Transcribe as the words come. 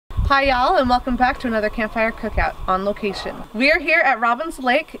Hi y'all, and welcome back to another campfire cookout on location. We are here at Robbins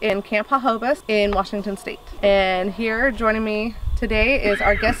Lake in Camp Jojobas in Washington State. And here joining me today is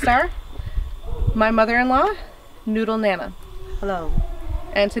our guest star, my mother-in-law, Noodle Nana. Hello.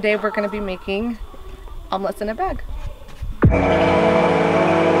 And today we're going to be making omelets in a bag.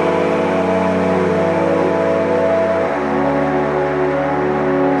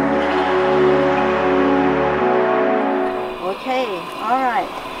 Okay, all right.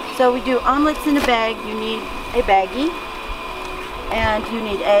 So we do omelets in a bag. You need a baggie, and you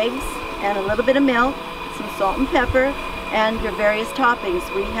need eggs, and a little bit of milk, some salt and pepper, and your various toppings.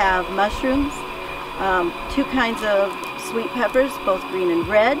 We have mushrooms, two kinds of sweet peppers, both green and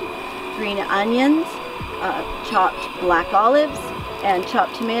red, green onions, chopped black olives, and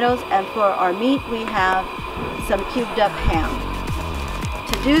chopped tomatoes. And for our meat, we have some cubed up ham.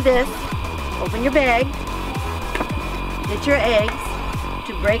 To do this, open your bag, get your eggs,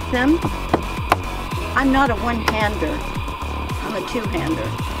 to break them. I'm not a one-hander, I'm a two-hander.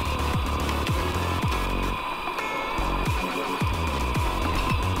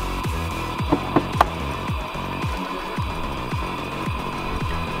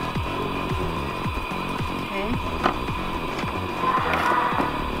 Okay.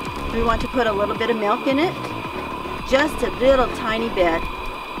 We want to put a little bit of milk in it, just a little tiny bit,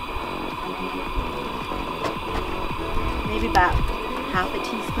 maybe about half a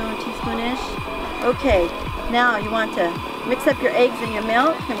teaspoon, teaspoon-ish. Okay, now you want to mix up your eggs and your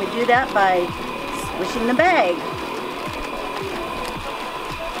milk, and we do that by squishing the bag.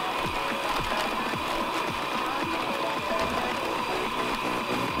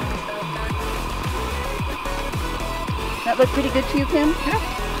 That look pretty good to you, Kim? Yeah.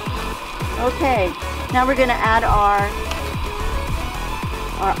 Okay, now we're going to add our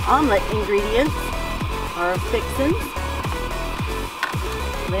omelet ingredients, our fixins.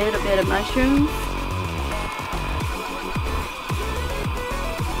 A little bit of mushrooms,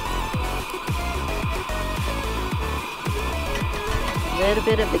 a little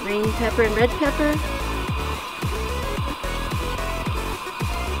bit of the green pepper and red pepper,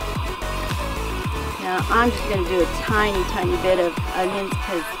 now I'm just going to do a tiny bit of onions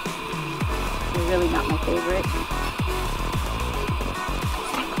because they're really not my favorite.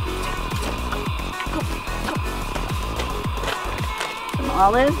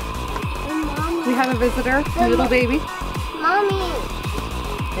 Olive. We have a visitor, Noodle baby. Mommy.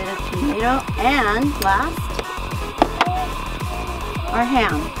 Bit of tomato, and last, our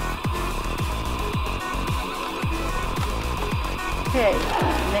ham. Okay,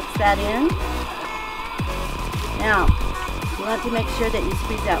 mix that in. Now, you want to make sure that you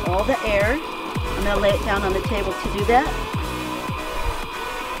squeeze out all the air. I'm going to lay it down on the table to do that.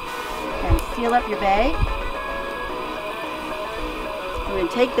 And seal up your bag. We're going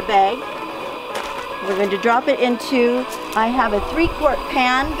to take the bag, we're going to drop it into, I have a 3-quart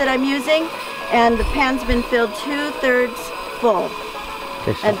pan that I'm using, and the pan's been filled 2/3 full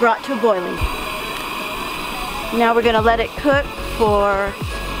and brought to a boiling. Now we're going to let it cook for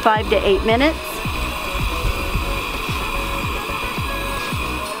 5 to 8 minutes.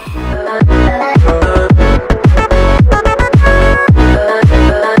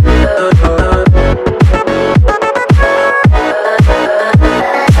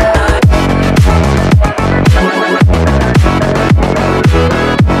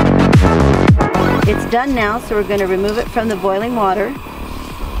 Done now, so we're going to remove it from the boiling water.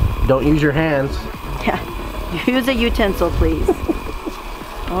 Don't use your hands. Yeah, use a utensil, please.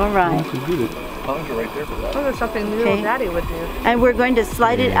 All right. Oh, that's something Noodle Daddy would do. And we're going to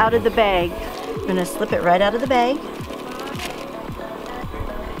slide it out of the bag. We're going to slip it right out of the bag.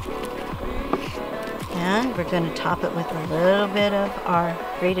 And we're going to top it with a little bit of our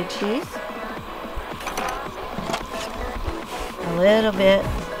grated cheese. A little bit of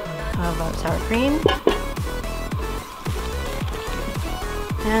sour cream,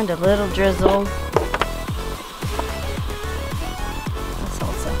 and a little drizzle of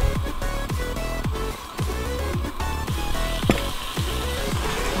salsa.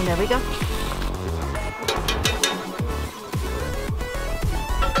 And there we go.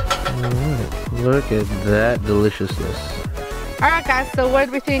 Alright, look at that deliciousness. Alright guys, so what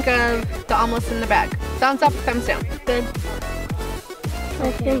did we think of the omelets in the bag? Thumbs up, thumbs down. Good.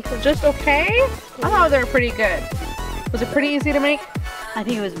 Okay. Just okay? I thought they were pretty good. Was it pretty easy to make? I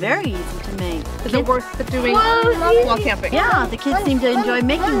think it was very easy to make. Is it worth doing while camping? Yeah, the kids seem to enjoy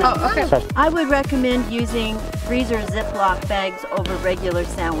making them. Oh, okay. I would recommend using freezer Ziploc bags over regular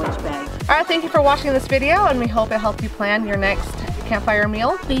sandwich bags. Alright, thank you for watching this video, and we hope it helped you plan your next campfire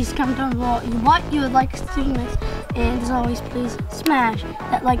meal. Please comment down below what you would like to see next. And as always, please smash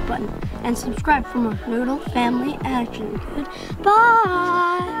that like button and subscribe for more Noodle Family action.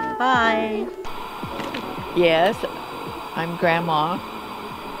 Goodbye. Bye. Yes, I'm Grandma.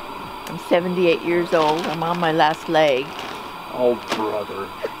 I'm 78 years old. I'm on my last leg. Oh, brother.